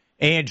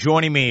And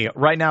joining me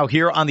right now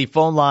here on the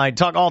phone line,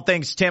 talk all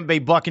things Tampa Bay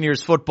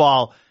Buccaneers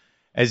football.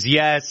 As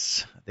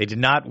yes, they did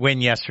not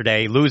win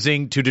yesterday,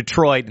 losing to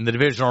Detroit in the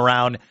divisional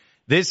round.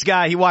 This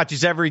guy, he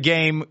watches every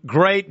game.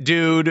 Great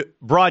dude,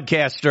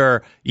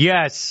 broadcaster.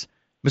 Yes,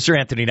 Mr.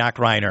 Anthony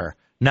Nachreiner.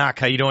 Nach,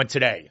 how you doing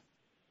today?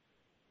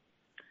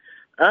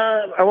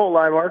 I won't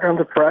lie, Mark. I'm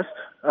depressed.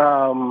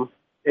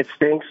 It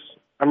stinks.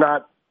 I'm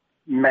not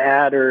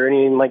mad or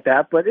anything like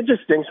that, but it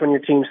just stinks when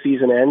your team's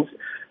season ends.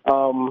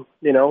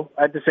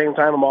 At the same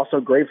time, I'm also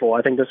grateful.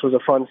 I think this was a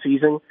fun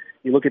season.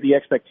 You look at the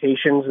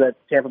expectations that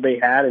Tampa Bay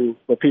had and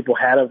what people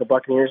had of the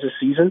Buccaneers this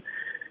season.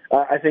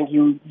 I think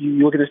you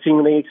look at this team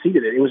and they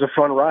exceeded it. It was a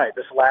fun ride.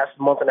 This last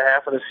month and a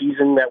half of the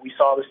season that we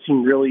saw this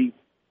team really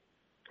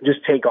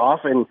just take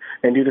off and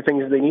do the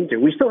things that they need to.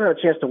 We still have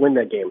a chance to win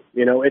that game.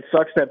 It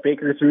sucks that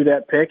Baker threw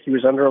that pick. He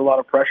was under a lot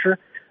of pressure.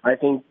 I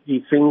think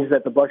the things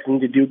that the Bucs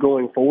need to do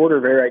going forward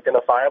are very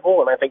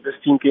identifiable, and I think this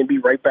team can be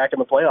right back in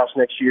the playoffs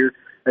next year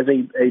as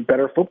a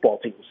better football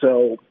team.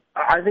 So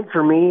I think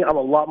for me, I'm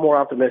a lot more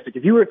optimistic.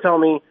 If you were to tell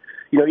me,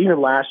 even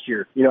last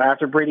year,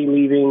 after Brady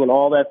leaving and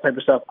all that type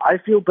of stuff, I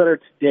feel better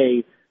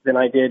today than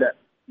I did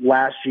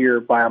last year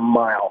by a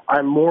mile.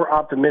 I'm more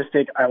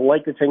optimistic. I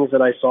like the things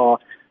that I saw.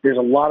 There's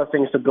a lot of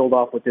things to build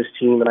off with this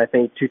team, and I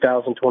think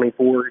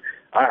 2024,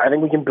 I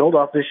think we can build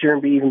off this year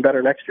and be even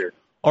better next year.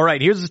 All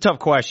right, here's a tough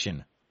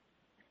question.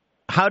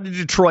 How did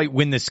Detroit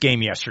win this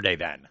game yesterday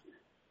then?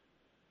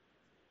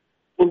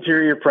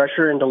 Interior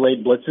pressure and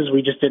delayed blitzes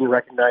we just didn't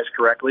recognize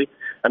correctly.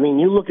 I mean,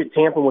 you look at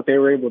Tampa and what they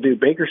were able to do.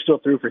 Baker still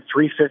threw for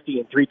 350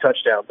 and 3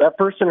 touchdowns. That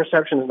first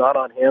interception is not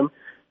on him.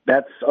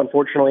 That's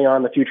unfortunately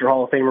on the future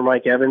Hall of Famer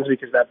Mike Evans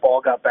because that ball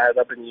got batted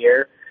up in the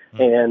air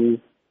and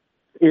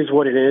is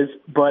what it is.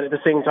 But at the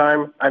same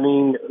time, I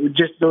mean,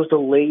 just those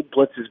delayed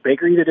blitzes.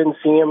 Baker either didn't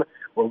see him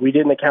or we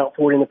didn't account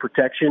for it in the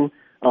protection.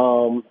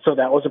 So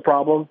that was a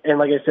problem. And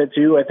like I said,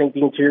 too, I think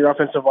the interior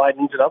offensive line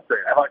needs an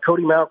upgrade. I thought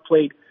Cody Mauch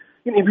played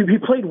he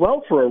played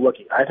well for a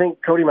rookie. I think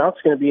Cody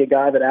Mauch's going to be a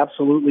guy that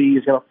absolutely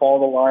is going to follow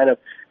the line of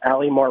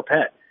Ali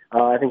Marpet.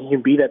 I think he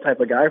can be that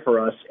type of guy for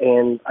us,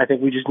 and I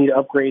think we just need to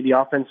upgrade the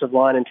offensive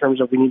line in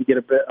terms of we need to get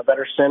a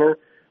better center.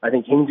 I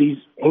think Hingsley's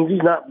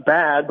not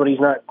bad, but he's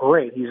not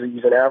great. He's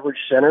an average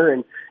center,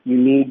 and you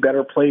need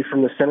better play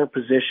from the center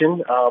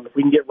position. If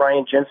we can get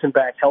Ryan Jensen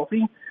back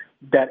healthy,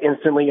 that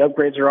instantly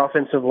upgrades our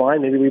offensive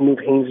line. Maybe we move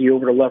Hingsley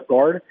over to left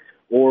guard,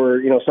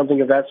 or something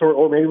of that sort,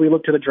 or maybe we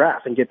look to the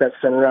draft and get that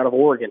center out of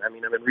Oregon. I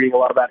mean, I've been reading a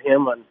lot about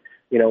him.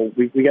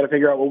 We got to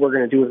figure out what we're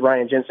going to do with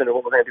Ryan Jensen and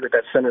what we're going to do with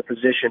that center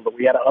position, but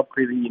we got to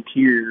upgrade the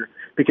interior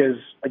because,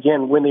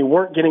 again, when they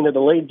weren't getting the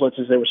delayed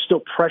blitzes, there was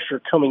still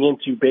pressure coming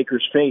into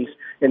Baker's face,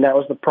 and that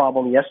was the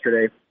problem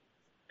yesterday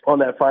on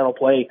that final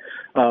play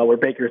where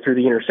Baker threw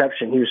the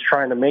interception. He was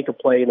trying to make a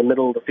play in the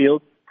middle of the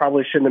field.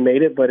 Probably shouldn't have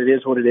made it, but it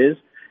is what it is.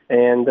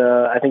 And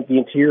I think the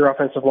interior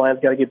offensive line's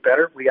got to get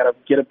better. We got to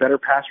get a better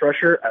pass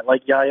rusher. I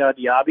like Yaya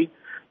Diaby,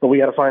 but we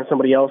got to find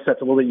somebody else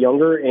that's a little bit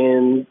younger.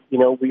 And,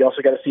 we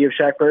also got to see if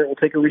Shaq Barrett will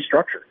take a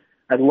restructure.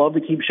 I'd love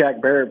to keep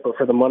Shaq Barrett, but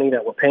for the money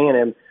that we're paying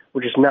him,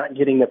 we're just not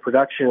getting the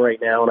production right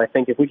now. And I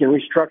think if we can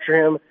restructure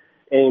him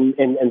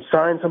and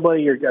sign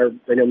somebody or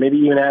maybe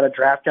even add a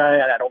draft guy,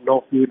 I don't know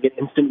if we would get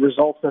instant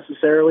results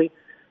necessarily,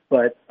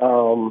 but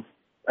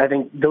I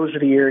think those are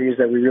the areas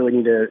that we really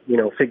need to,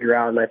 figure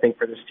out. And I think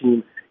for this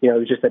team,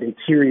 just that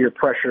interior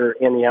pressure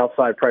and the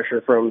outside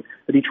pressure from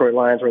the Detroit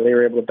Lions where they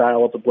were able to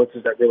dial up the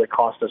blitzes that really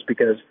cost us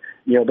because,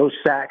 those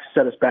sacks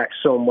set us back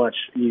so much.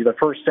 The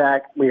first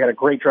sack, we had a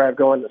great drive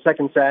going. The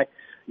second sack,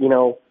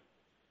 the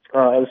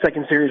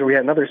second series where we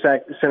had another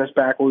sack that sent us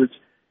backwards.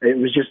 It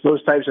was just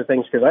those types of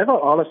things because I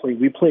thought, honestly,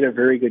 we played a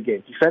very good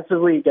game.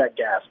 Defensively, it got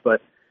gassed,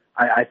 but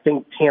I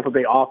think Tampa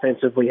Bay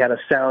offensively had a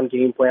sound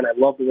game plan. I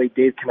love the way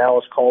Dave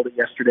Canales called it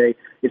yesterday.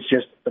 It's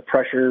just the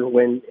pressure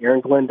when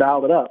Aaron Glenn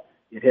dialed it up,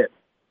 it hit.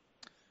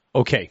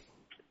 Okay.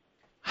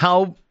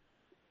 How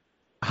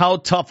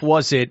tough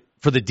was it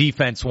for the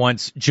defense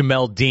once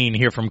Jamel Dean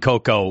here from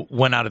Cocoa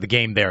went out of the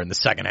game there in the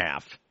second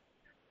half?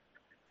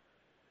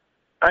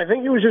 I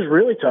think it was just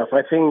really tough.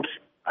 I think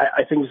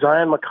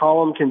Zion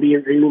McCollum can be, he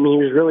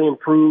was really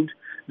improved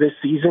this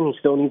season. He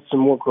still needs some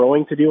more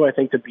growing to do, I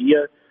think, to be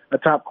a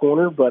top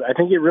corner, but I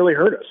think it really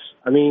hurt us.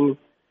 I mean,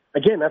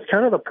 again, that's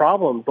kind of the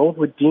problem, both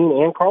with Dean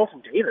and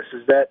Carlton Davis,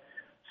 is that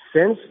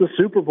since the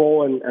Super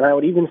Bowl, and I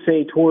would even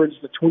say towards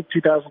the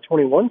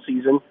 2021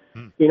 season,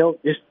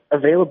 just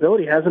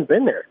availability hasn't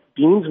been there.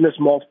 Dean's missed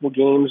multiple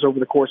games over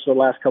the course of the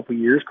last couple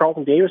of years.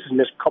 Carlton Davis has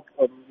missed a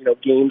couple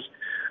of games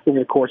over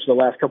the course of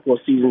the last couple of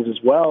seasons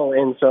as well.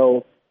 And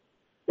so,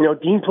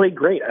 Dean played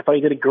great. I thought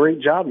he did a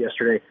great job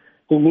yesterday.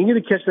 He needed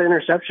to catch that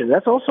interception.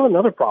 That's also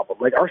another problem.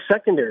 Like our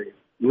secondary,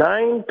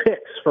 9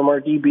 picks from our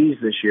DBs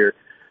this year.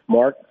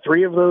 Mark,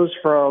 3 of those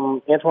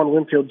from Antoine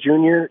Winfield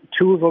Jr.,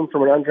 2 of them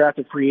from an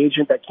undrafted free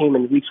agent that came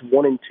in weeks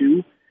 1 and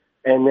 2.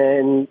 And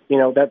then,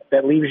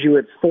 that leaves you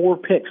at 4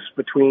 picks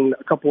between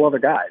a couple other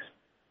guys.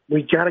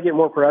 We got to get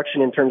more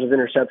production in terms of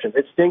interceptions.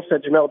 It stinks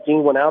that Jamel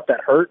Dean went out.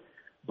 That hurt.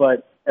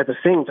 But at the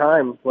same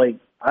time,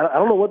 I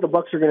don't know what the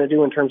Bucs are going to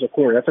do in terms of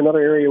corner. That's another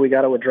area we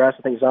got to address.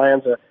 I think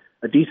Zion's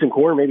a decent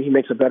corner. Maybe he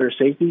makes a better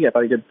safety. I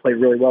thought he did play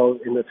really well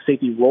in the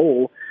safety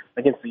role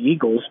against the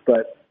Eagles,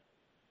 but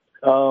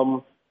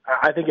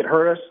I think it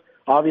hurt us,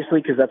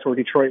 obviously, because that's where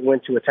Detroit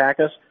went to attack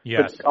us.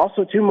 Yes. But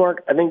also, too,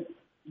 Mark, I think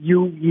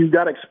you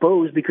got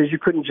exposed because you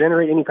couldn't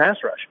generate any pass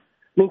rush.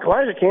 I mean,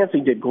 Kalijah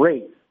Cansey did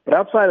great, but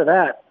outside of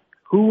that,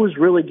 who was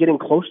really getting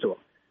close to him?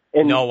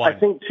 And no one. I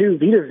think, too,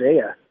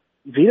 Vita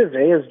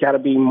Vea's got to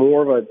be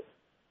more of a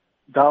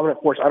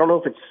dominant force. I don't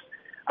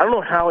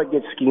know how it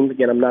gets schemed.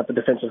 Again, I'm not the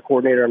defensive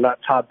coordinator. I'm not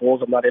Todd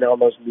Bowles. I'm not in on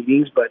those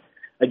meetings. But,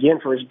 again,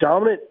 for as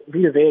dominant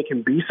Vita Vea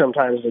can be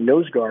sometimes as a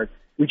nose guard,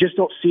 we just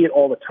don't see it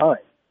all the time.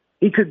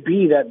 He could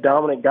be that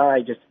dominant guy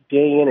just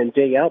day in and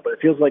day out, but it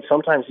feels like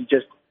sometimes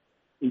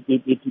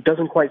it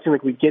doesn't quite seem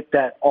like we get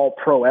that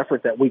all-pro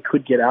effort that we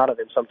could get out of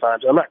him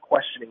sometimes. I'm not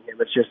questioning him.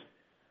 It's just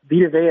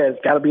Vita Vea has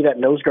got to be that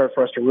nose guard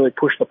for us to really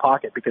push the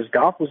pocket because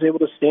Goff was able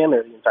to stand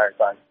there the entire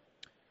time.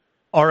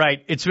 All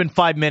right, it's been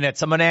 5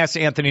 minutes. I'm going to ask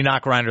Anthony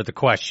Nachreiner the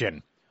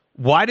question.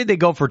 Why did they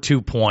go for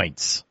 2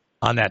 points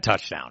on that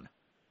touchdown?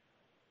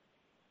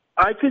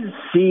 I could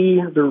see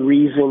the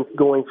reason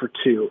going for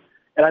 2,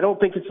 and I don't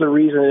think it's the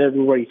reason that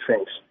everybody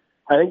thinks.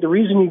 I think the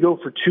reason you go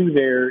for 2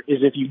 there is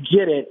if you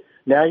get it,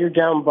 now you're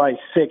down by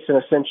 6,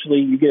 and essentially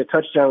you get a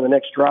touchdown on the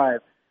next drive.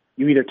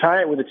 You either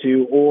tie it with a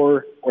 2,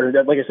 or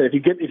like I said,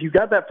 if you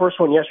got that first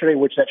one yesterday,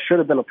 which that should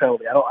have been a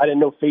penalty. I didn't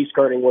know face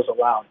guarding was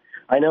allowed.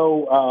 I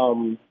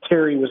know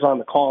Terry was on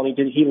the call and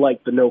he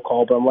liked the no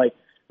call, but I'm like,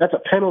 that's a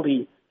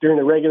penalty during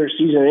the regular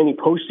season and any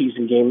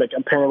postseason game, like,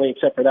 apparently,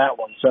 except for that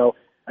one. So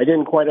I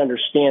didn't quite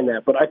understand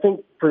that. But I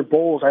think for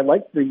Bowles, I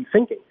like the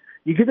thinking.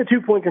 You get the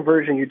 2-point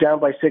conversion, you're down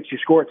by 6, you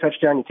score a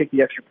touchdown, you kick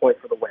the extra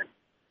point for the win.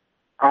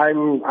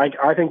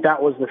 I think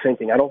that was the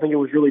thinking. I don't think it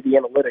was really the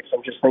analytics.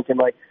 I'm just thinking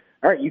like,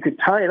 all right, you could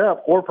tie it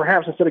up, or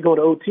perhaps instead of going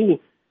to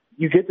OT,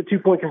 you get the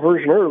 2-point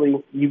conversion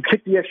early, you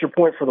kick the extra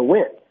point for the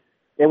win.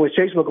 And with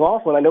Chase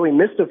McLaughlin, I know he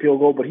missed a field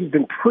goal, but he's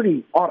been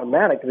pretty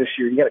automatic this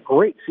year. He had a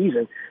great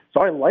season.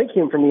 So I like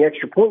him from the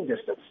extra point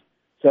distance.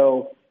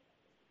 So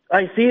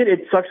I see it.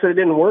 It sucks that it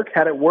didn't work.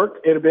 Had it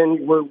worked, it would have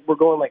been, we're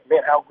going like,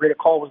 man, how great a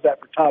call was that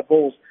for Todd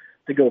Bowles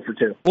to go for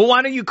 2? Well,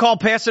 why don't you call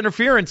pass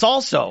interference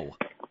also?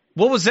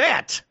 What was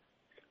that?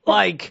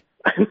 Like,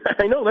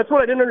 I know, that's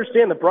what I didn't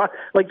understand.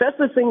 That's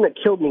the thing that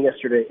killed me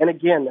yesterday. And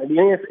again,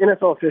 the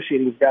NFL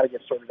officiating's got to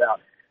get sorted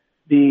out.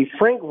 The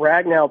Frank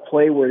Ragnow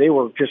play where they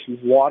were just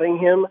wadding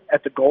him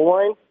at the goal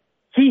line,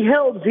 he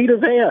held Vita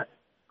Vea.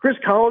 Chris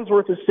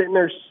Collinsworth is sitting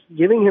there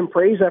giving him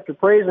praise after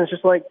praise, and it's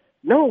just like,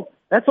 no,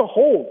 that's a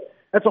hold.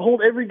 That's a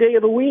hold every day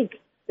of the week.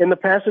 In the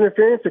pass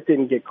interference, it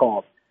didn't get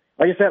called.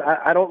 Like I said,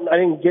 I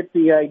didn't get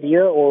the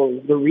idea or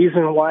the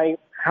reason why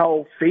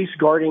how face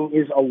guarding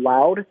is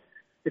allowed.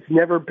 It's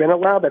never been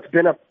allowed. That's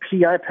been a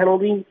PI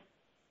penalty,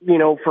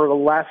 for the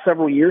last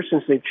several years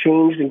since they've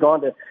changed and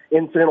gone to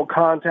incidental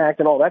contact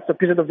and all that stuff.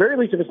 Because at the very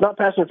least, if it's not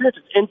pass interference,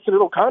 it's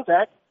incidental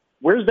contact.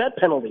 Where's that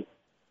penalty?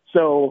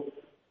 So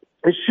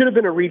it should have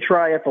been a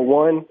retry at the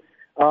 1.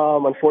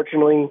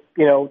 Unfortunately,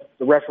 the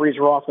referees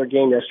were off their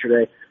game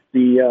yesterday.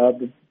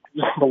 The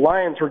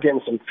Lions were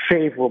getting some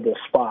favorable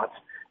spots.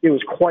 It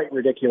was quite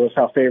ridiculous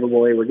how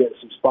favorable they were getting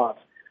some spots.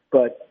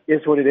 But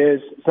it's what it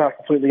is. It's not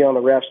completely on the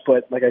refs,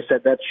 but like I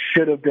said, that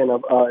should have been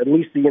at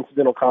least the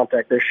incidental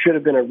contact. There should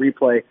have been a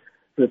replay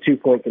for the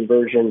 2-point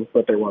conversion,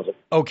 but there wasn't.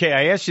 Okay,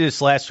 I asked you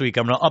this last week.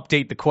 I'm going to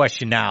update the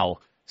question now.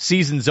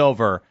 Season's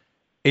over.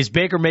 Is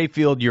Baker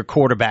Mayfield your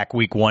quarterback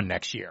week 1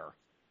 next year?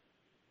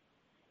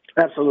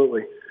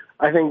 Absolutely.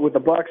 I think with the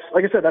Bucs,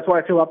 like I said, that's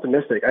why I feel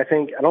optimistic.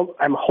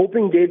 I'm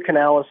hoping Dave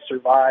Canales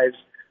survives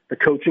the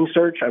coaching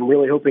search. I'm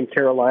really hoping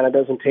Carolina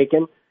doesn't take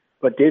him.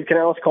 But Dave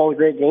Canales called a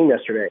great game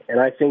yesterday, and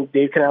I think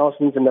Dave Canales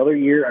needs another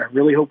year. I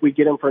really hope we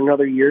get him for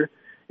another year.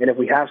 And if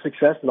we have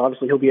success, then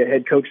obviously he'll be a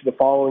head coach the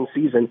following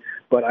season.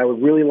 But I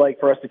would really like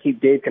for us to keep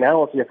Dave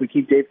Canales, and if we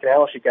keep Dave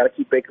Canales, you've got to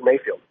keep Baker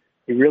Mayfield.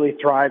 He really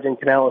thrives in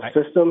Canales'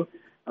 system.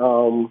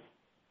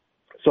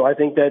 So I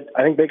think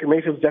Baker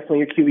Mayfield's definitely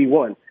your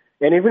QB1.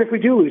 And even if we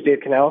do lose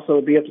Dave Canales, so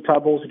it'll be up to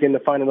Todd Bowles again to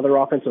find another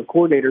offensive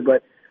coordinator.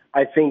 But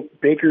I think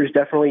Baker is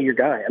definitely your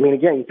guy. I mean,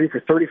 again, he threw for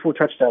 34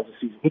 touchdowns this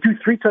season. He threw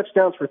 3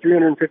 touchdowns for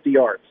 350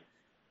 yards.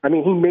 I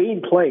mean, he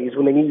made plays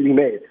when they needed to be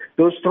made.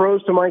 Those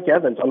throws to Mike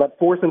Evans on that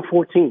 4th and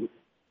 14,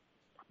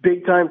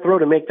 big-time throw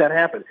to make that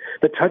happen.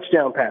 The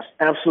touchdown pass,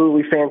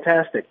 absolutely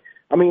fantastic.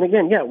 I mean,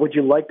 again, yeah, would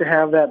you like to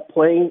have that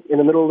play in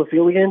the middle of the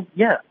field again?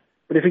 Yeah.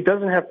 But if he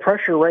doesn't have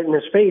pressure right in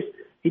his face,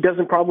 he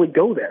doesn't probably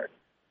go there.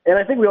 And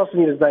I think we also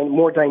need a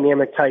more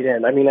dynamic tight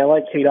end. I mean, I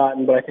like Kate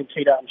Otten, but I think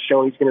Kate Otten's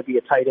shown he's going to be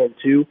a tight end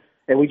too,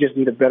 and we just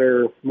need a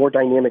better, more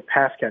dynamic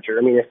pass catcher.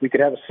 I mean, if we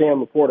could have a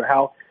Sam Laporta,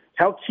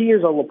 how key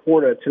is a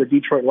Laporta to the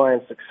Detroit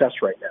Lions' success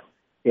right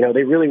now?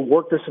 They really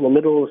worked us in the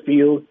middle of the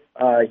field.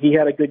 He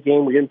had a good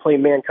game. We didn't play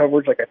man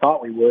coverage like I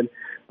thought we would,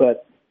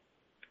 but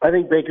I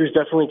think Baker's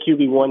definitely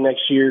QB1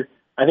 next year.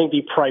 I think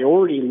the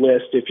priority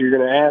list, if you're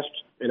going to ask,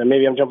 and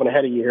maybe I'm jumping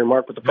ahead of you here,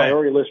 Mark, but the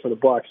priority list for the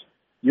Bucs,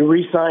 you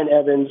re-sign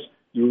Evans,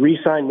 you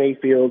re-sign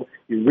Mayfield,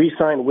 you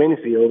re-sign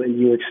Winfield, and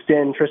you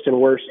extend Tristan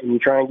Wirfs, and you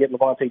try and get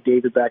Levante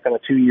David back on a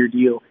 2-year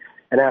deal.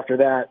 And after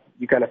that,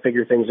 you kind of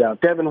figure things out.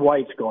 Devin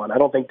White's gone. I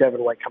don't think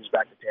Devin White comes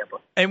back to Tampa.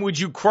 And would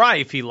you cry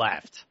if he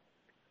left?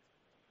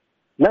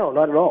 No,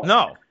 not at all.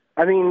 No.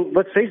 I mean,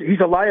 let's face it,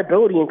 he's a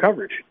liability in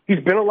coverage. He's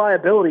been a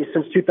liability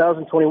since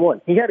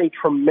 2021. He had a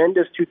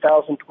tremendous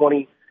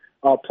 2020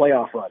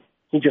 playoff run.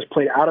 He just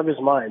played out of his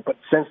mind. But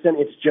since then,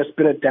 it's just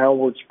been a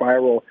downward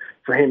spiral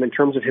for him in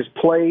terms of his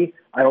play.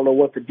 I don't know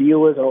what the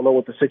deal is. I don't know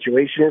what the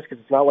situation is because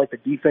it's not like the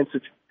defense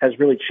has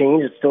really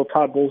changed. It's still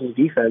Todd Bowles'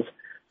 defense.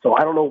 So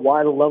I don't know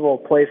why the level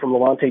of play from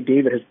Lavonte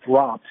David has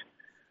dropped,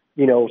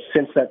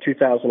 since that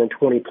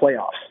 2020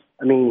 playoffs.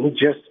 I mean,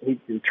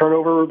 the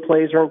turnover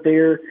plays aren't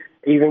there.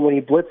 Even when he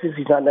blitzes,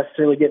 he's not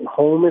necessarily getting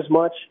home as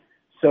much.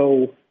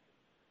 So,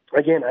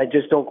 again, I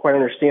just don't quite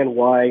understand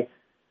why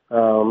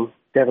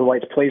Devin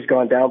White's play's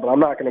gone down. But I'm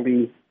not going to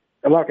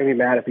be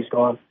mad if he's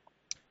gone.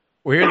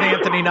 Well, here's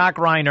Anthony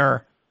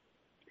Nachreiner.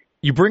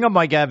 You bring up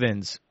Mike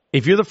Evans.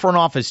 If you're the front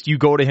office, you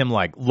go to him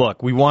like,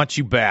 "Look, we want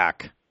you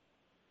back,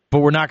 but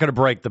we're not going to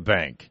break the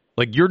bank."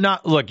 Like you're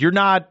not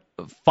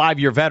a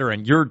 5-year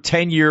veteran. You're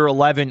 10-year,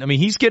 11. I mean,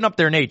 he's getting up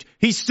there in age.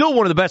 He's still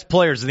one of the best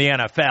players in the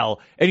NFL,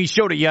 and he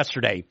showed it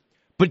yesterday.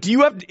 But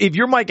if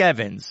you're Mike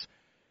Evans,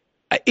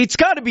 it's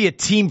got to be a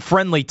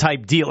team-friendly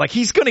type deal. Like,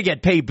 he's going to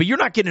get paid, but you're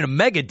not getting a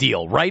mega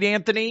deal, right,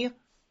 Anthony?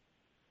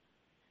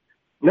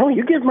 No,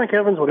 you give Mike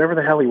Evans whatever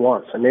the hell he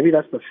wants, and maybe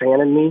that's the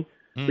fan in me.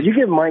 But you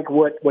give Mike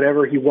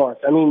whatever he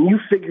wants. I mean, you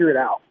figure it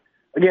out.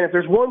 Again, if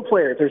there's one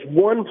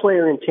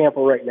player in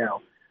Tampa right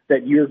now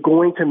that you're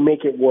going to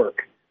make it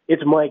work,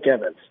 it's Mike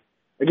Evans.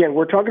 Again,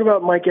 we're talking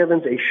about Mike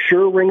Evans, a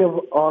sure ring of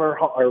honor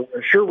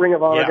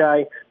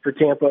guy for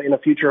Tampa and a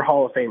future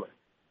Hall of Famer.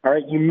 All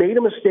right, you made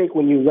a mistake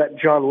when you let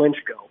John Lynch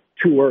go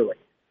too early.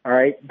 All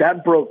right,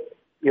 that broke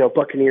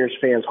Buccaneers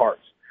fans'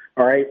 hearts.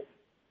 All right,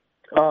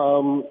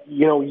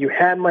 you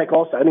had Mike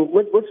Allstott. I mean,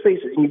 let's face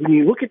it. When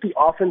you look at the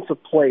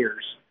offensive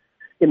players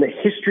in the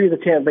history of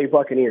the Tampa Bay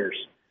Buccaneers,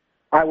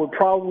 I would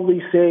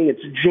probably say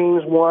it's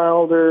James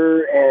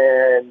Wilder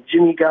and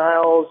Jimmy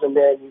Giles, and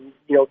then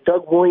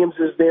Doug Williams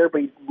is there,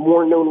 but he's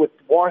more known with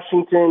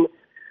Washington.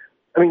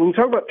 I mean, when you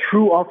talk about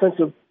true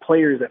offensive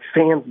players that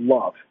fans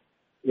love,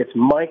 it's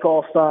Mike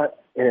Allstott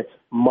and it's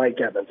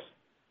Mike Evans.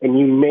 And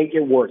you make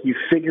it work. You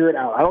figure it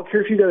out. I don't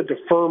care if you got to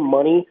defer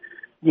money,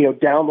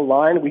 down the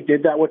line. We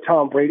did that with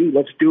Tom Brady.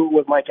 Let's do it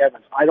with Mike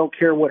Evans. I don't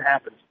care what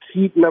happens.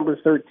 Keep number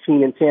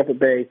 13 in Tampa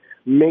Bay.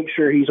 Make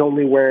sure he's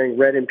only wearing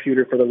red and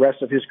pewter for the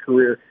rest of his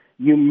career.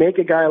 You make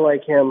a guy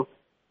like him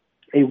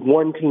a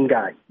one-team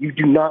guy. You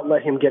do not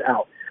let him get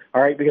out.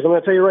 All right? Because I'm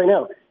going to tell you right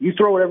now, you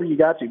throw whatever you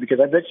got to, because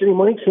I bet you any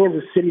money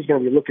Kansas City's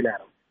going to be looking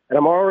at him. And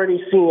I'm already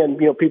seeing,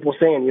 people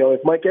saying, if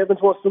Mike Evans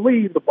wants to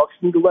leave, the Bucs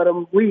need to let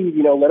him leave,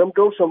 let him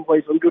go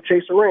someplace, let him go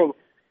chase a ring.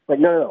 Like,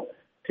 no.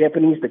 Tampa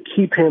needs to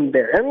keep him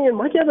there. I mean,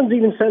 Mike Evans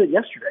even said it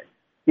yesterday.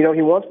 He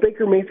wants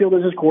Baker Mayfield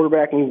as his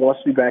quarterback, and he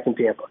wants to be back in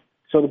Tampa.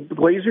 So the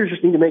Blazers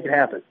just need to make it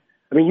happen.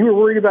 I mean, you were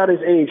worried about his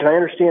age, and I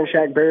understand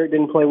Shaq Barrett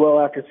didn't play well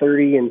after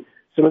 30 and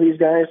some of these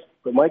guys,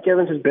 but Mike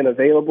Evans has been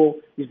available.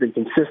 He's been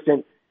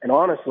consistent, and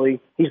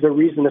honestly, he's the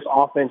reason this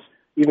offense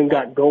even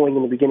got going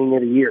in the beginning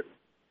of the year.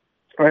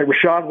 All right,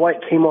 Rachaad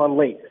White came on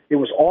late. It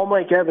was all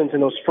Mike Evans in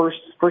those first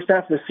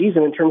half of the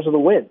season in terms of the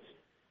wins.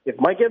 If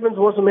Mike Evans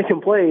wasn't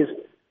making plays,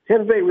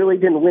 Tampa Bay really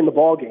didn't win the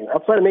ball game.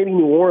 Outside of maybe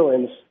New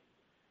Orleans,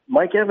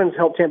 Mike Evans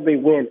helped Tampa Bay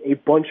win a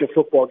bunch of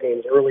football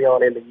games early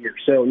on in the year.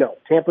 So, no,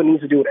 Tampa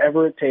needs to do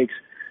whatever it takes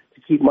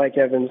to keep Mike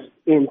Evans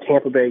in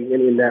Tampa Bay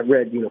and in that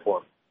red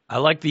uniform. I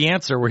like the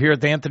answer. We're here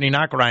at the Anthony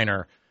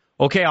Nachreiner.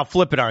 Okay, I'll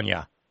flip it on you.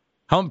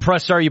 How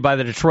impressed are you by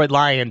the Detroit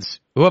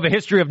Lions, who have a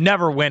history of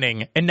never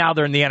winning, and now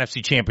they're in the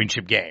NFC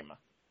Championship game?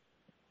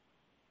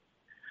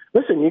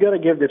 Listen, you got to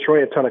give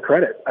Detroit a ton of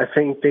credit. I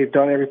think they've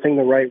done everything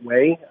the right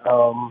way.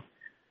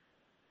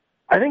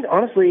 I think,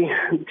 honestly,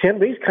 Tampa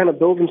Bay's kind of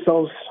built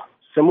themselves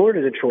similar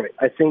to Detroit.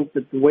 I think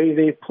that the way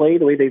they've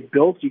played, the way they've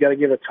built, you got to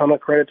give a ton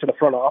of credit to the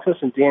front office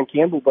and Dan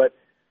Campbell, but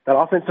that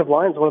offensive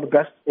line is one of the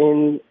best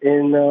in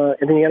the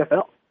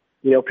NFL.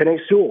 Penei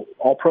Sewell,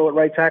 all-pro at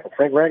right tackle.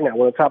 Frank Ragnow,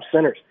 one of the top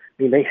centers.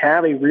 I mean, they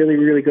have a really,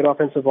 really good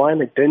offensive line.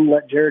 They didn't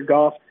let Jared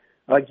Goff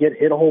get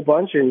hit a whole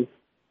bunch. And,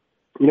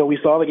 we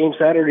saw the game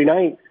Saturday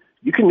night.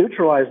 You can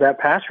neutralize that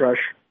pass rush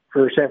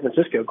for San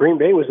Francisco. Green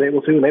Bay was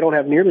able to, and they don't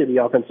have nearly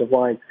the offensive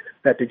line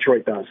that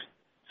Detroit does.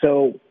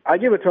 So I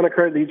give a ton of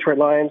credit to the Detroit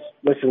Lions.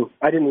 Listen,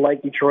 I didn't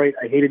like Detroit.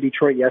 I hated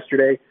Detroit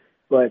yesterday.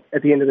 But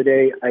at the end of the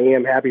day, I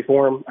am happy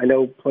for them. I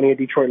know plenty of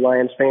Detroit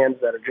Lions fans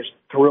that are just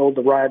thrilled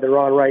the ride they're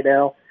on right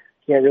now.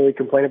 Can't really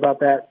complain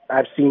about that.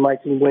 I've seen my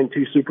team win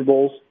 2 Super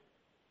Bowls.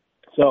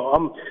 So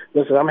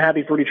I'm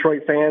happy for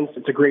Detroit fans.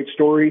 It's a great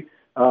story,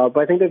 but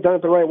I think they've done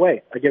it the right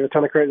way. I give a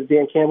ton of credit to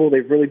Dan Campbell.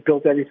 They've really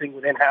built everything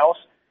within house,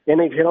 and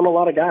they've hit on a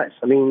lot of guys.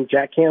 I mean,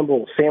 Jack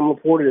Campbell, Sam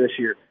Laporta this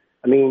year.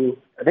 I mean,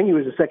 I think he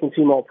was a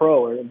second-team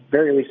All-Pro, or at the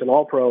very least an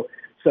All-Pro.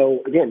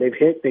 So, again,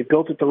 they've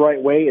built it the right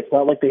way. It's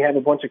not like they have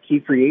a bunch of key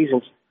free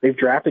agents. They've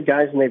drafted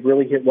guys, and they've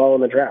really hit well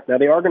in the draft. Now,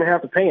 they are going to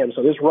have to pay them,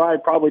 so this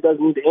ride probably does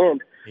need to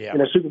end in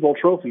a Super Bowl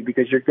trophy,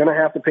 because you're going to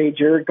have to pay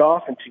Jared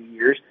Goff in 2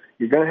 years.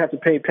 You're going to have to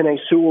pay Penei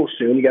Sewell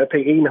soon. You got to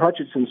pay Aiden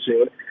Hutchinson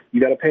soon.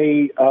 You got to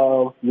pay.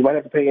 You might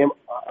have to pay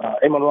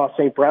Amon Ross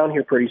St. Brown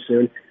here pretty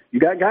soon. You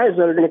got guys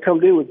that are going to come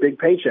due with big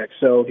paychecks.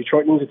 So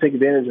Detroit needs to take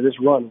advantage of this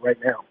run right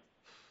now.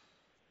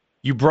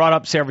 You brought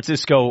up San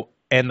Francisco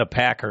and the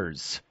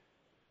Packers.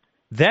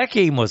 That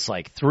game was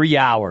like 3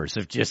 hours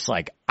of just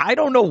like, I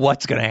don't know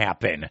what's going to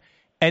happen.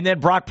 And then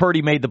Brock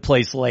Purdy made the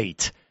place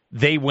late.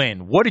 They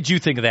win. What did you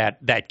think of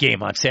that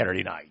game on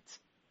Saturday night?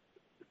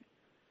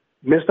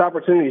 Missed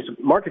opportunities.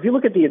 Mark, if you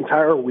look at the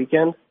entire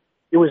weekend,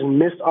 it was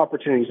missed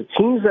opportunities. The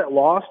teams that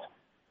lost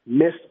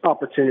missed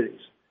opportunities.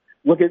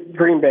 Look at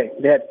Green Bay.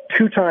 They had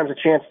 2 times a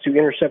chance to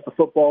intercept the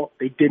football.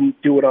 They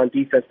didn't do it on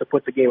defense to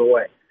put the game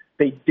away.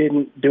 They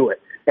didn't do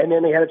it. And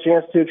then they had a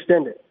chance to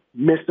extend it.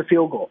 Missed the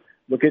field goal.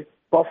 Look at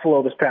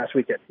Buffalo this past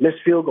weekend. Missed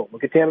field goal.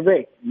 Look at Tampa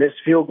Bay. Missed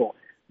field goal.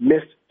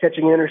 Missed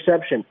catching an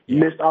interception.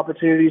 Missed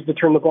opportunities to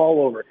turn the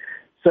ball over.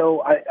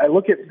 So I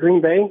look at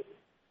Green Bay,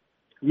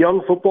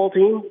 young football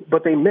team,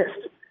 but they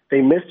missed.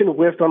 They missed and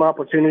whiffed on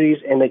opportunities,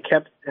 and they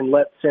kept and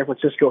let San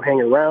Francisco hang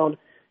around.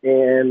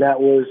 And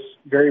that was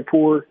very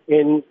poor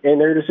in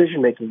their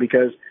decision-making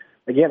because,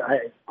 again,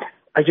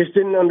 I just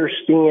didn't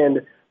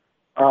understand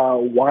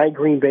why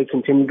Green Bay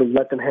continued to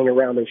let them hang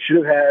around. They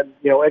should have had,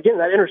 again,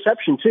 that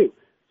interception too.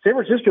 San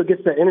Francisco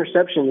gets that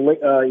interception,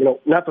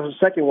 not the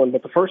second one,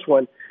 but the first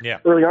one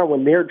early on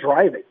when they're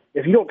driving.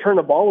 If you don't turn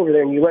the ball over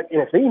there and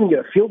if they even get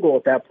a field goal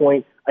at that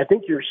point, I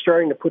think you're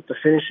starting to put the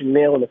finishing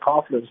nail in the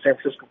coffin of the San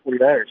Francisco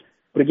 49ers.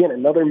 But again,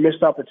 another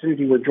missed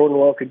opportunity where Jordan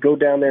Love could go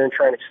down there and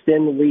try and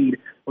extend the lead,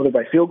 whether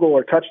by field goal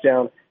or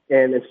touchdown,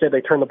 and instead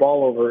they turn the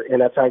ball over, and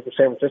that's how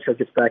San Francisco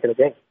gets back in the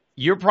game.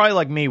 You're probably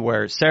like me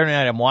where Saturday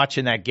night I'm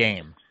watching that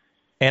game,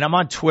 and I'm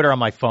on Twitter on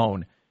my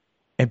phone,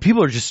 and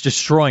people are just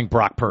destroying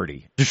Brock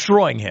Purdy,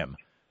 destroying him.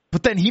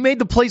 But then he made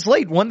the plays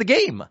late, won the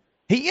game.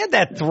 He had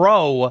that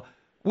throw.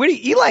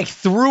 He like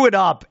threw it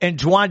up, and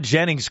Juwan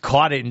Jennings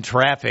caught it in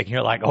traffic. And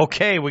you're like,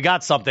 okay, we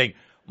got something.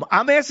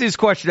 I'm asking this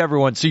question to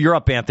everyone, so you're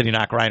up, Anthony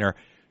Nachreiner.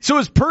 So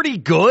is Purdy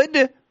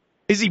good?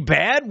 Is he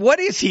bad? What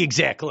is he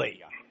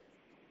exactly?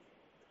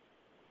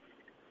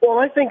 Well,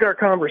 I think our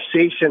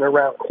conversation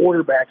around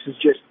quarterbacks is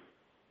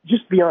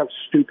just beyond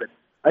stupid.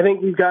 I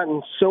think we've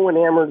gotten so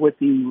enamored with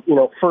the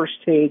first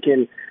take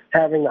and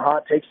having the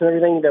hot takes and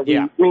everything that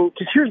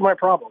because here's my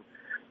problem.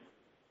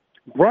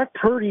 Brock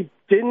Purdy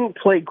didn't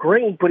play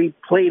great, but he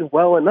played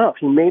well enough.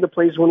 He made the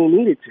plays when he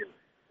needed to.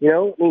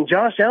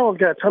 Josh Allen's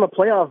got a ton of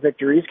playoff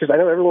victories because I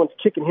know everyone's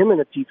kicking him in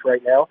the teeth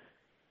right now.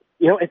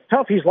 It's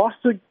tough. He's lost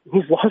to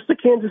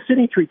Kansas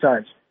City 3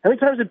 times. How many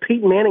times did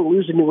Peyton Manning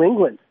lose to New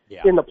England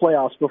in the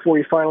playoffs before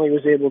he finally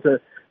was able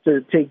to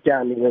take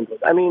down New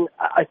England? I mean,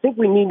 I think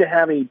we need to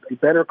have a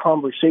better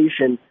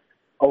conversation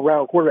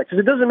around quarterbacks because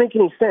it doesn't make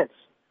any sense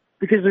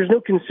because there's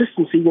no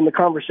consistency in the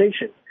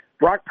conversation.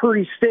 Brock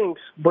Purdy stinks,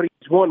 but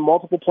he's won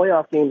multiple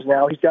playoff games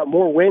now. He's got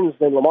more wins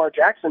than Lamar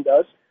Jackson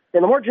does.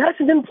 And Lamar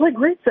Jackson didn't play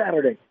great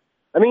Saturday.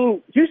 I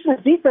mean,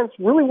 Houston's defense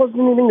really wasn't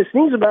anything to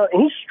sneeze about,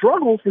 and he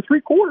struggled for 3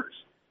 quarters.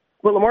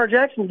 But Lamar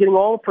Jackson's getting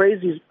all the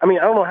praise. I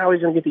don't know how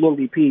he's going to get the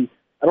MVP.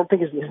 I don't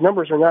think his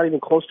numbers are not even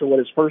close to what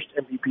his first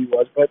MVP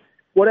was, but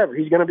whatever.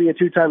 He's going to be a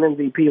 2-time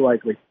MVP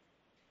likely.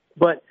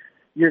 But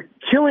you're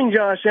killing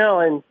Josh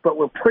Allen, but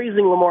we're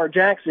praising Lamar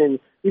Jackson,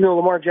 even though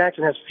Lamar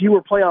Jackson has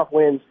fewer playoff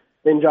wins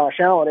than Josh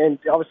Allen. And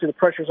obviously the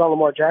pressure's on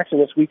Lamar Jackson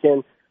this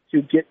weekend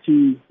to get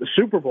to the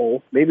Super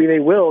Bowl. Maybe they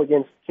will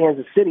against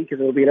Kansas City because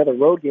it'll be another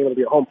road game. It'll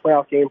be a home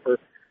playoff game for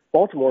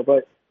Baltimore.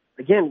 But,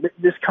 again,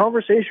 this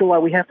conversation why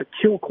we have to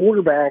kill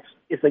quarterbacks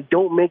if they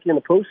don't make it in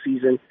the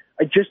postseason,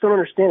 I just don't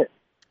understand it.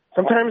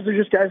 Sometimes they're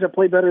just guys that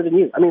play better than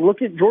you. I mean,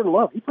 look at Jordan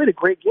Love. He played a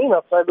great game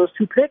outside those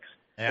 2 picks.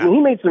 Yeah. I mean,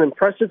 he made some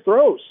impressive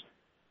throws.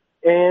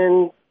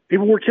 And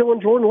people were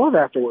killing Jordan Love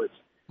afterwards.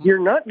 You're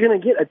not going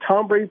to get a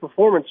Tom Brady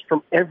performance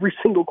from every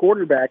single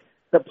quarterback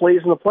that plays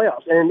in the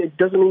playoffs. And it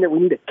doesn't mean that we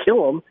need to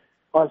kill them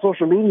on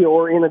social media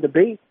or in a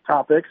debate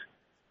topics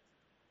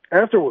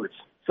afterwards.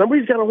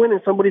 Somebody's got to win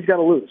and somebody's got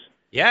to lose.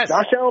 Yes.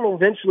 Josh Allen will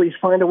eventually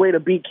find a way to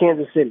beat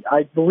Kansas City.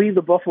 I believe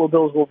the Buffalo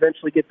Bills will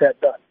eventually get that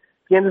done.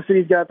 Kansas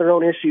City's got their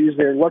own issues.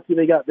 They're lucky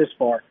they got this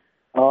far.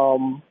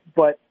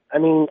 But, I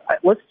mean,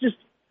 let's just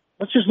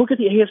look at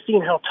the AFC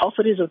and how tough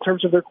it is in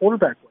terms of their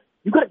quarterback play.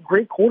 You've got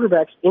great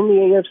quarterbacks in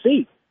the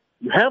AFC.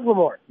 You have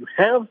Lamar. You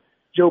have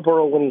Joe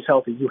Burrow when he's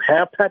healthy. You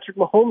have Patrick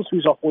Mahomes,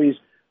 who's always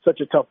such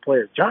a tough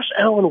player. Josh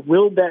Allen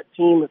willed that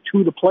team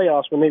to the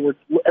playoffs when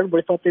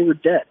everybody thought they were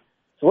dead.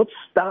 So let's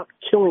stop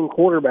killing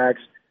quarterbacks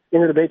in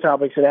the debate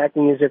topics and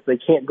acting as if they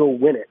can't go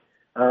win it.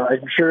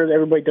 I'm sure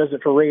everybody does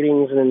it for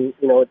ratings and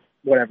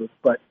whatever.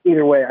 But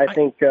either way, I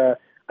think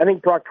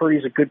Brock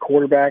Purdy's a good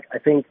quarterback. I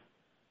think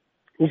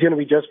he's going to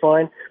be just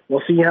fine.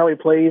 We'll see how he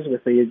plays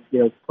with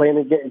the playing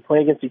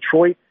against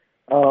Detroit.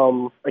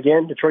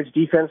 Again, Detroit's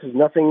defense is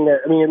nothing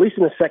that, at least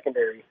in the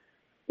secondary,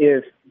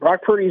 if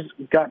Brock Purdy's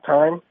got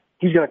time,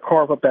 he's going to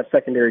carve up that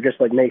secondary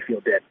just like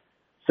Mayfield did.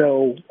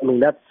 So,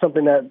 that's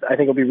something that I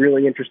think will be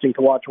really interesting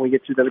to watch when we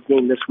get to the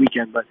game this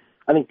weekend. But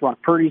I think Brock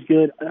Purdy's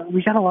good.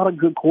 We got a lot of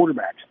good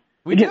quarterbacks.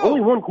 We do.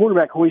 Only one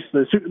quarterback hoists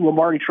the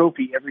Lombardi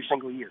Trophy every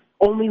single year.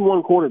 Only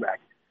one quarterback,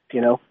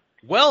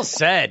 Well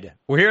said.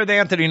 We're here with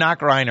Anthony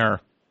Nachreiner.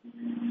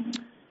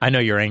 I know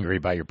you're angry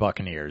by your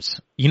Buccaneers.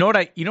 You know what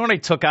I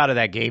took out of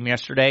that game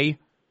yesterday?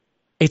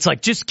 It's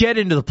like, just get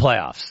into the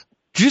playoffs.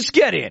 Just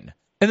get in.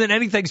 And then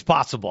anything's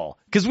possible.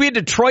 Because we had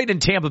Detroit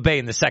and Tampa Bay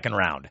in the second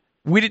round.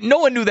 No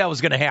one knew that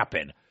was going to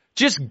happen.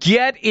 Just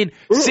get in.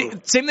 Same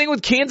thing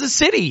with Kansas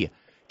City.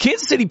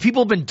 Kansas City,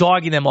 people have been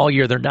dogging them all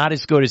year. They're not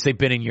as good as they've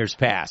been in years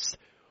past.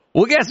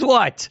 Well, guess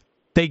what?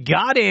 They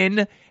got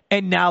in,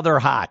 and now they're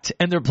hot,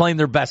 and they're playing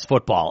their best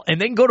football.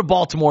 And they can go to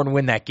Baltimore and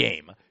win that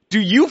game. Do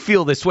you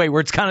feel this way,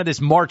 where it's kind of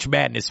this March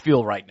Madness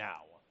feel right now?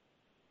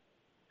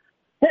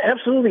 Yeah,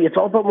 absolutely. It's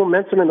all about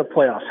momentum in the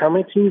playoffs. How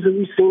many teams have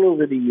we seen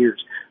over the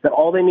years that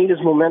all they need is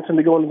momentum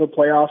to go into the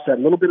playoffs, that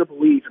little bit of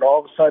belief, and all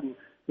of a sudden,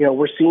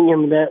 we're seeing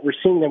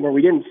them where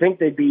we didn't think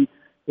they'd be,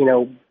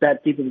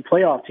 that deep of a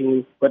playoff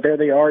team, but there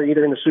they are,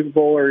 either in the Super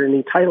Bowl or in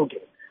the title game.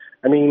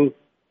 I mean,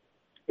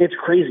 it's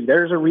crazy.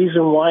 There's a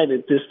reason why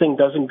that this thing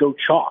doesn't go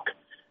chalk,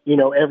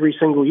 every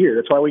single year.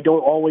 That's why we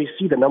don't always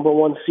see the number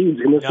one seeds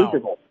in the Super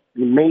Bowl.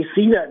 We may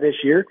see that this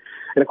year,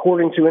 and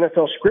according to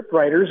NFL script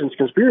writers and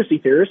conspiracy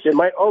theorists, it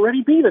might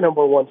already be the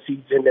number one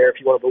seeds in there if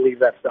you want to believe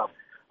that stuff.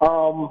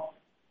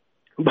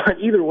 But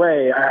either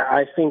way,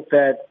 I think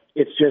that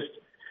it's just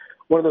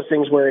one of those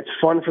things where it's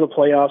fun for the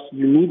playoffs.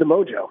 You need the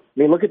mojo. I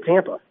mean, look at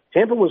Tampa.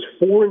 Tampa was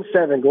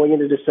 4-7 going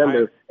into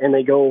December, and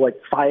they go like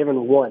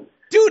 5-1.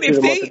 Dude, if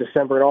the month of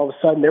December, and all of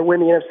a sudden they're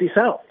winning the NFC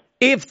South.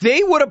 If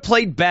they would have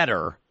played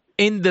better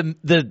in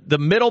the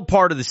middle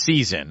part of the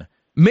season,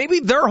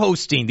 maybe they're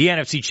hosting the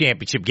NFC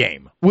Championship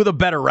game with a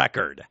better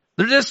record.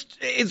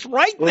 It's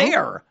right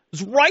there.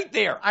 It's right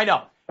there. I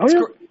know.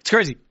 It's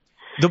crazy.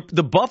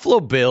 The Buffalo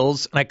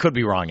Bills, and I could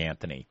be wrong,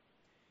 Anthony.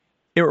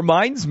 It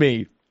reminds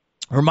me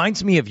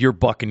of your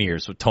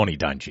Buccaneers with Tony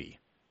Dungy,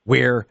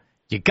 where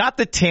you got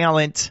the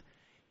talent,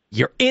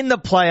 you're in the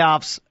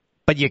playoffs,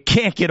 but you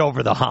can't get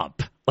over the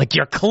hump. Like,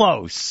 you're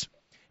close.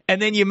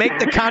 And then you make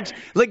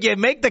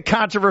the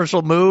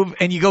controversial move,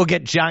 and you go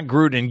get John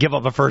Gruden and give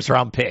up a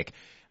first-round pick.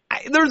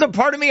 There's a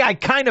part of me, I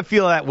kind of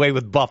feel that way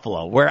with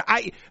Buffalo, where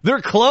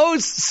they're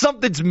close.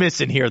 Something's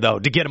missing here, though,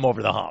 to get them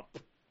over the hump.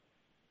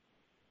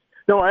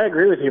 No, I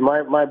agree with you.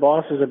 My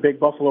boss is a big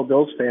Buffalo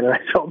Bills fan, and I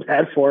felt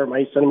bad for him.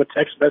 I sent him a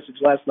text message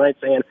last night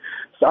saying,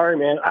 sorry,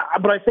 man.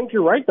 But I think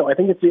you're right, though. I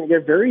think it's a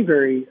very,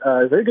 very,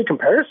 very good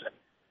comparison.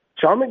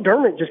 Sean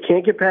McDermott just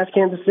can't get past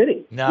Kansas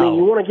City. No. I mean,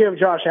 you want to give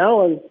Josh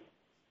Allen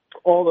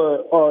all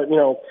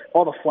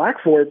the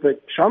flack for it,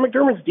 but Sean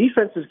McDermott's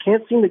defenses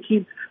can't seem to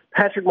keep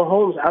Patrick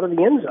Mahomes out of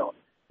the end zone.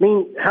 I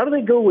mean, how do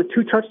they go with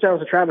 2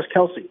 touchdowns to Travis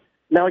Kelce?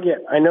 Now,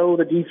 again, I know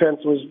the defense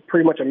was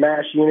pretty much a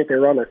mash unit. They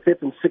were on their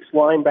 5th and 6th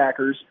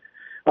linebackers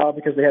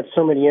because they had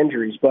so many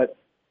injuries. But,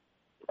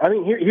 I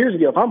mean, here's the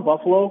deal. If I'm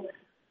Buffalo,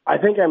 I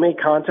think I made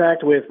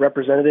contact with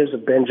representatives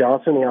of Ben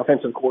Johnson, the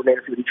offensive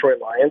coordinator for the Detroit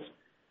Lions,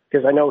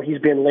 because I know he's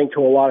been linked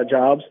to a lot of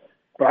jobs.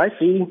 But I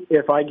see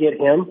if I get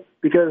him,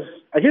 because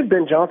I give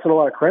Ben Johnson a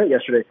lot of credit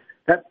yesterday.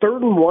 That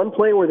 3rd and 1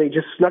 play where they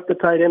just snuck the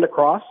tight end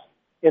across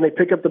and they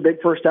pick up the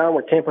big first down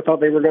where Tampa thought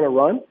they were going to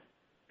run,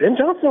 Ben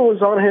Johnson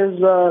was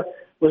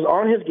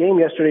on his game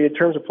yesterday in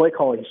terms of play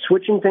calling,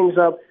 switching things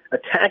up,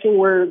 attacking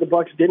where the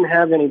Bucs didn't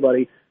have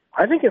anybody.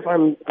 I think if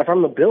I'm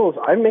the Bills,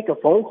 I'd make a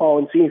phone call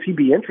and see if he'd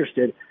be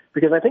interested,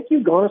 because I think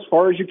you've gone as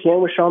far as you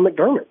can with Sean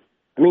McDermott.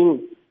 I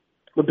mean,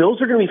 the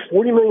Bills are going to be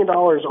 $40 million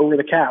over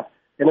the cap,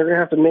 and they're going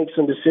to have to make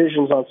some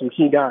decisions on some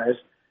key guys,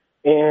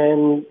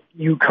 and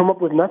you come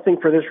up with nothing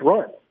for this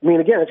run. I mean,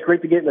 again, it's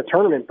great to get in the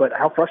tournament, but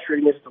how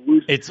frustrating is it to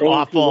lose the same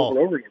awful. team over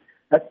and over again?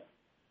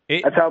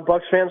 That's how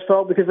Bucs fans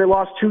felt, because they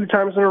lost 2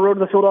 times in a row to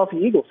the Philadelphia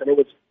Eagles, and it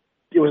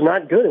was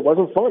not good. It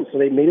wasn't fun, so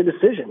they made a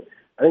decision.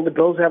 I think the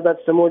Bills have that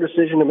similar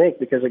decision to make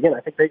because, again,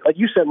 I think they, like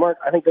you said, Mark,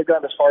 I think they've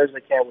gotten as far as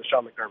they can with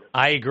Sean McDermott.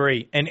 I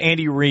agree. And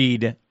Andy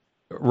Reid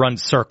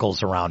runs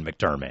circles around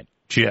McDermott.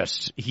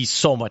 He's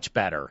so much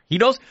better. He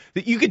knows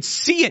that you could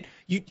see it.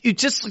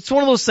 It's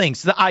one of those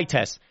things, the eye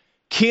test.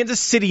 Kansas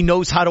City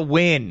knows how to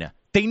win.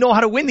 They know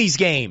how to win these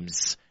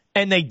games.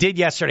 And they did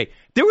yesterday.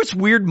 There was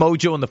weird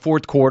mojo in the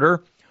fourth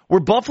quarter where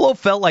Buffalo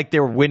felt like they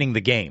were winning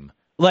the game.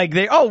 Like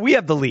we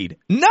have the lead.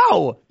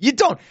 No, you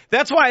don't.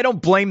 That's why I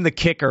don't blame the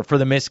kicker for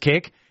the missed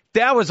kick.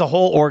 That was a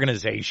whole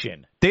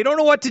organization. They don't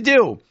know what to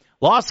do.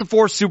 Lost the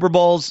 4 Super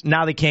Bowls.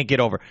 Now they can't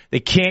get over. They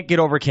can't get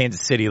over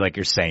Kansas City like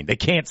you're saying. They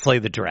can't slay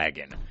the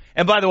dragon.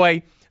 And by the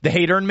way, the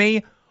hater in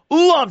me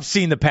loved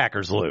seeing the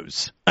Packers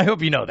lose. I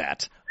hope you know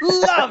that.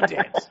 Loved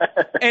it.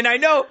 And I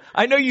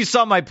know you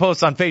saw my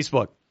post on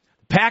Facebook.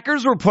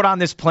 Packers were put on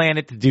this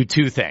planet to do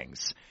 2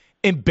 things.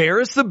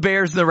 Embarrass the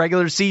Bears in the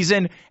regular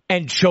season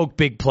and choke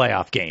big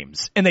playoff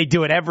games. And they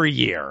do it every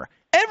year.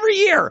 Every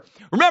year.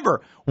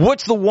 Remember,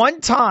 what's the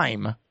one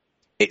time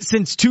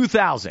since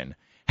 2000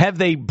 have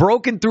they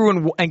broken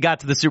through and got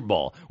to the Super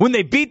Bowl? When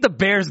they beat the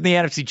Bears in the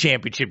NFC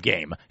Championship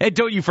game. And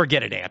don't you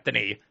forget it,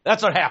 Anthony.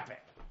 That's what happened.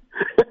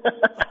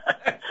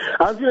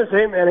 I was going to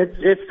say, man,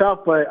 it's tough,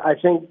 but I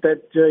think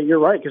that you're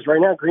right, because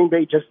right now Green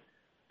Bay just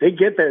They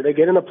get there. They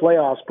get in the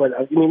playoffs. But,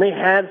 I mean, they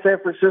had San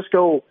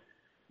Francisco.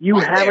 You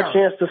have a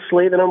chance to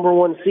slay the number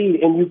one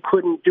seed, and you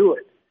couldn't do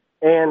it.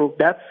 And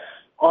that's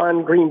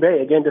on Green Bay,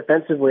 again,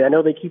 defensively. I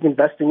know they keep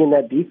investing in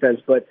that defense,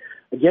 but,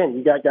 again,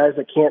 you got guys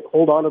that can't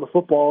hold on to the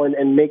football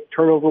and make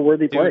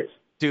turnover-worthy plays.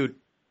 Dude,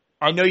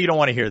 I know you don't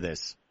want to hear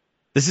this.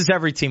 This is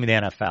every team in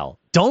the NFL.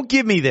 Don't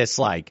give me this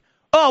like,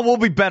 oh, we'll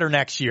be better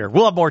next year.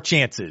 We'll have more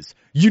chances.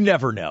 You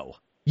never know.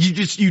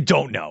 You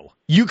don't know.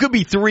 You could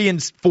be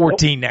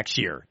 3-14 next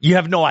year. You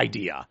have no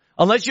idea.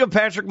 Unless you have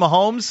Patrick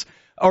Mahomes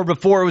or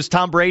before it was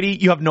Tom Brady,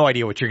 you have no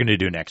idea what you're going to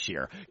do next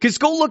year. Because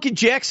go look at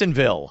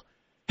Jacksonville.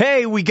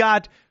 Hey, we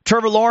got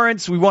Trevor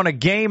Lawrence. We won a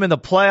game in the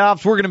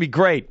playoffs. We're going to be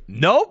great.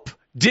 Nope.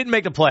 Didn't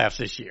make the playoffs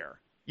this year.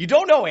 You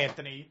don't know,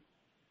 Anthony,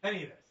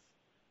 any of this.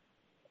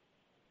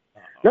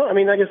 No, I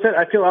mean, like I said,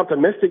 I feel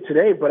optimistic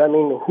today, but I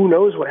mean, who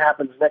knows what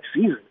happens next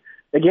season?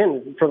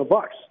 Again, for the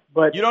Bucs.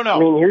 But you don't know. I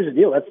mean, here's the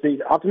deal. That's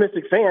the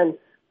optimistic fan.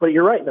 But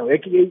you're right, though.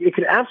 It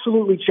could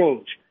absolutely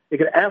change. It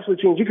could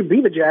absolutely change. You could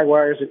be the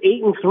Jaguars at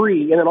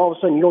 8-3, and then all of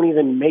a sudden you don't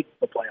even make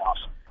the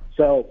playoffs.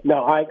 So,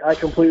 no, I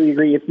completely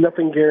agree. It's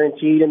nothing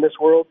guaranteed in this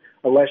world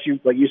unless you,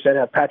 like you said,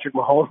 have Patrick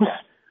Mahomes.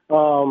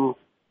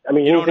 I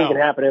mean, anything can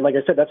happen. And like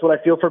I said, that's what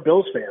I feel for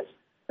Bills fans.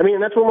 I mean,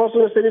 and that's what I'm also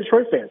going to say to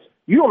Detroit fans.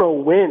 You don't know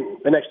when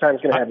the next time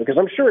it's going to happen. Because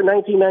I'm sure in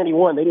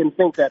 1991 they didn't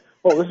think that,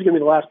 this is going to be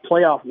the last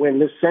playoff win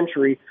this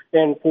century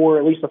and for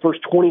at least the first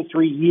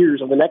 23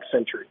 years of the next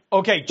century.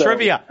 Okay, so,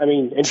 trivia. I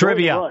mean,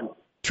 Trivia,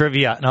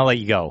 and I'll let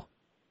you go.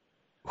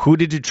 Who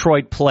did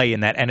Detroit play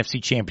in that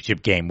NFC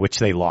Championship game, which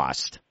they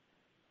lost?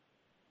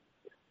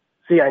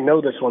 See, I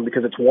know this one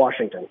because it's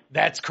Washington.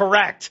 That's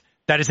correct.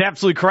 That is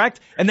absolutely correct.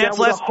 And that's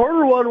the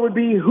harder one would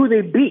be who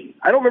they beat.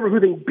 I don't remember who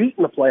they beat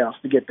in the playoffs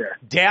to get there.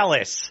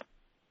 Dallas.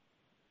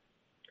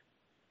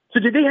 So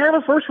did they have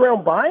a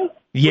first-round bye?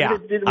 Yeah,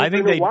 I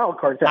think they. Wild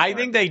card I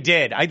think they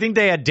did. I think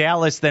they had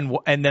Dallas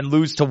and then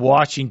lose to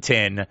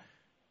Washington.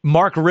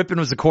 Mark Rippon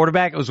was the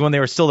quarterback. It was when they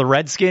were still the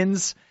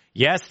Redskins.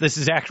 Yes, this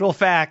is actual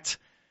fact.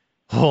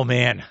 Oh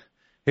man,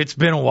 it's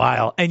been a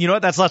while. And you know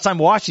what? That's the last time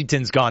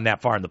Washington's gone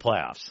that far in the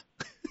playoffs.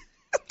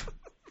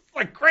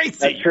 Like crazy.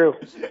 That's true.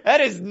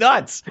 That is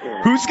nuts.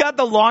 Who's got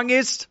the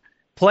longest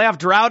playoff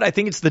drought? I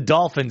think it's the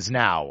Dolphins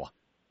now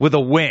with a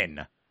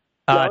win.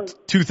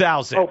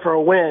 2000. Oh, for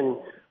a win.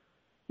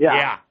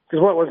 Yeah.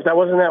 Because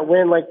wasn't that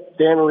win like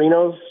Dan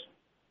Marino's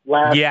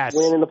last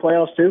win in the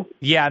playoffs too?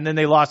 Yeah, and then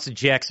they lost to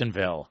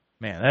Jacksonville.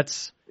 Man,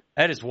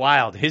 that is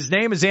wild. His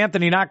name is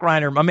Anthony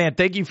Nachreiner. My man,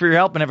 thank you for your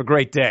help and have a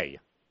great day.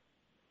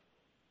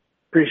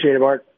 Appreciate it, Mark.